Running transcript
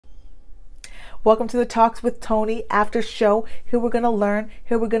Welcome to the Talks with Tony After Show. Here we're going to learn.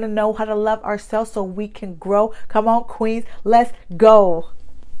 Here we're going to know how to love ourselves so we can grow. Come on, queens. Let's go.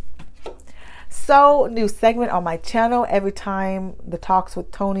 So, new segment on my channel. Every time the Talks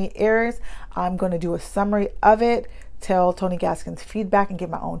with Tony airs, I'm going to do a summary of it, tell Tony Gaskins feedback, and give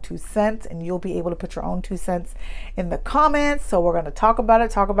my own 2 cents. And you'll be able to put your own 2 cents in the comments. So we're going to talk about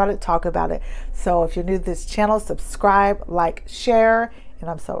it. So if you're new to this channel, subscribe, like, share. And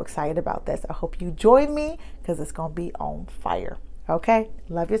I'm so excited about this. I hope you join me because it's going to be on fire. Okay?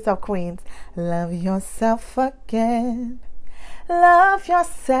 Love yourself, queens. Love yourself again. Love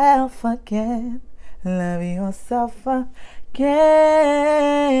yourself again. Love yourself again.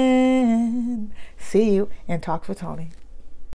 See you in Talks with Tony.